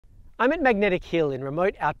I'm at Magnetic Hill in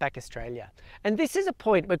remote outback Australia, and this is a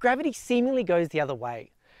point where gravity seemingly goes the other way.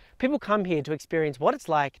 People come here to experience what it's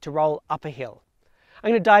like to roll up a hill. I'm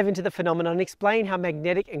going to dive into the phenomenon and explain how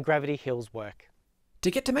magnetic and gravity hills work. To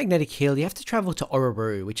get to Magnetic Hill, you have to travel to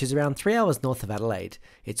Orroroo, which is around 3 hours north of Adelaide.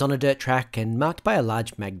 It's on a dirt track and marked by a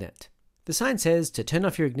large magnet. The sign says to turn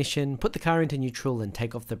off your ignition, put the car into neutral and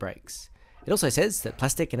take off the brakes. It also says that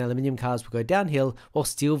plastic and aluminium cars will go downhill while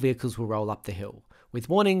steel vehicles will roll up the hill, with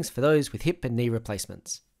warnings for those with hip and knee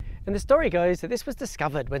replacements. And the story goes that this was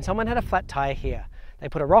discovered when someone had a flat tyre here. They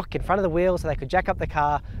put a rock in front of the wheel so they could jack up the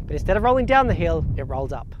car, but instead of rolling down the hill, it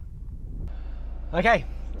rolled up. Okay,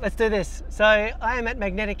 let's do this. So I am at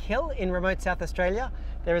Magnetic Hill in remote South Australia.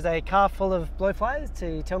 There is a car full of blowflies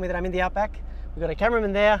to tell me that I'm in the outback. We've got a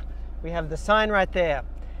cameraman there. We have the sign right there.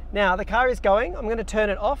 Now the car is going. I'm going to turn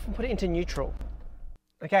it off and put it into neutral.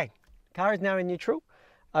 Okay, car is now in neutral.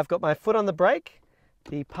 I've got my foot on the brake.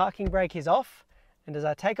 The parking brake is off. And as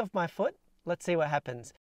I take off my foot, let's see what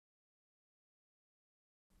happens.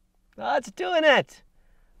 Oh, it's doing it.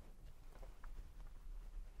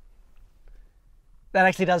 That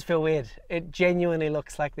actually does feel weird. It genuinely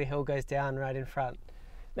looks like the hill goes down right in front.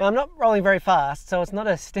 Now I'm not rolling very fast, so it's not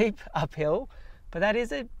a steep uphill, but that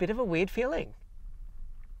is a bit of a weird feeling.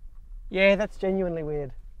 Yeah, that's genuinely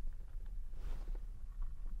weird.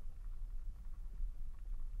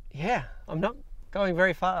 Yeah, I'm not going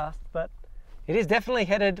very fast, but it is definitely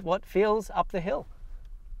headed what feels up the hill.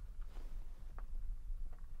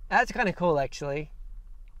 That's kind of cool, actually.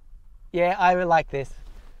 Yeah, I really like this.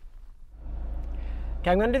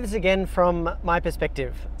 Okay, I'm going to do this again from my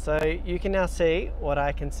perspective, so you can now see what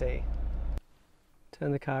I can see.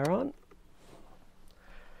 Turn the car on.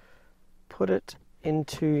 Put it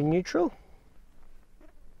into neutral.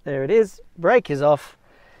 There it is. Brake is off.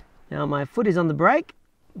 Now my foot is on the brake,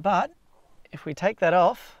 but if we take that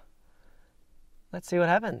off, let's see what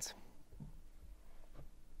happens.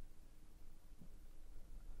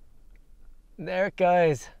 There it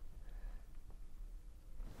goes.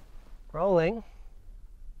 Rolling.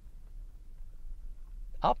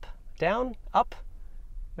 Up, down, up,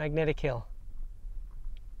 Magnetic Hill.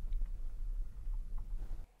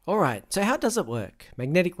 Alright, so how does it work?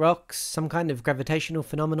 Magnetic rocks, some kind of gravitational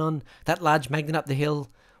phenomenon, that large magnet up the hill?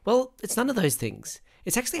 Well, it's none of those things.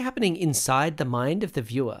 It's actually happening inside the mind of the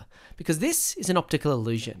viewer, because this is an optical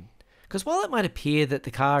illusion. Because while it might appear that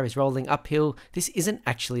the car is rolling uphill, this isn't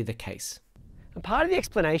actually the case. And part of the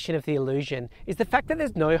explanation of the illusion is the fact that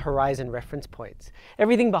there's no horizon reference points.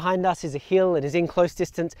 Everything behind us is a hill, it is in close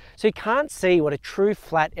distance, so you can't see what a true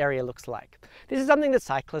flat area looks like. This is something that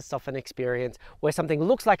cyclists often experience, where something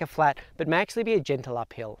looks like a flat, but may actually be a gentle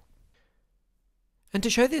uphill. And to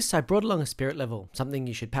show this, I brought along a spirit level, something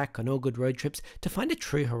you should pack on all good road trips to find a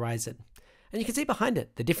true horizon. And you can see behind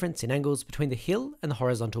it the difference in angles between the hill and the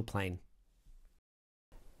horizontal plane.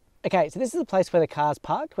 Okay, so this is the place where the car's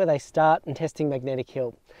parked, where they start and testing Magnetic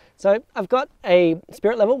Hill. So I've got a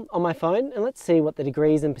spirit level on my phone, and let's see what the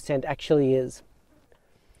degrees and percent actually is.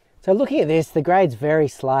 So looking at this, the grade's very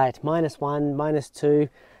slight, -1, -2,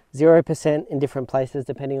 0% in different places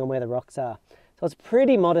depending on where the rocks are. So it's a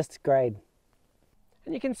pretty modest grade.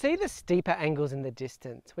 And you can see the steeper angles in the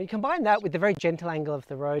distance. When you combine that with the very gentle angle of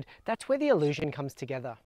the road, that's where the illusion comes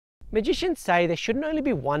together. Magicians say there shouldn't only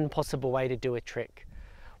be one possible way to do a trick.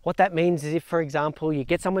 What that means is if, for example, you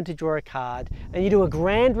get someone to draw a card and you do a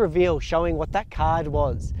grand reveal showing what that card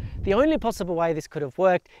was, the only possible way this could have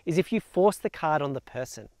worked is if you force the card on the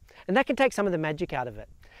person. And that can take some of the magic out of it.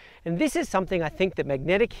 And this is something I think that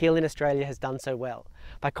Magnetic Hill in Australia has done so well.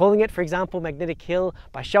 By calling it, for example, Magnetic Hill,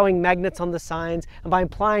 by showing magnets on the signs, and by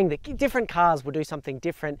implying that different cars will do something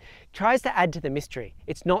different, it tries to add to the mystery.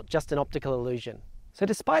 It's not just an optical illusion. So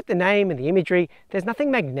despite the name and the imagery, there's nothing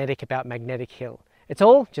magnetic about Magnetic Hill. It's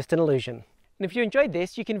all just an illusion. And if you enjoyed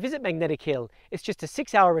this, you can visit Magnetic Hill. It's just a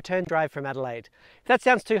 6-hour return drive from Adelaide. If that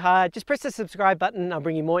sounds too hard, just press the subscribe button. I'll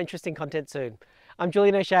bring you more interesting content soon. I'm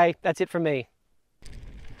Julian O'Shea. That's it from me.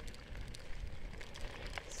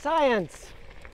 Science!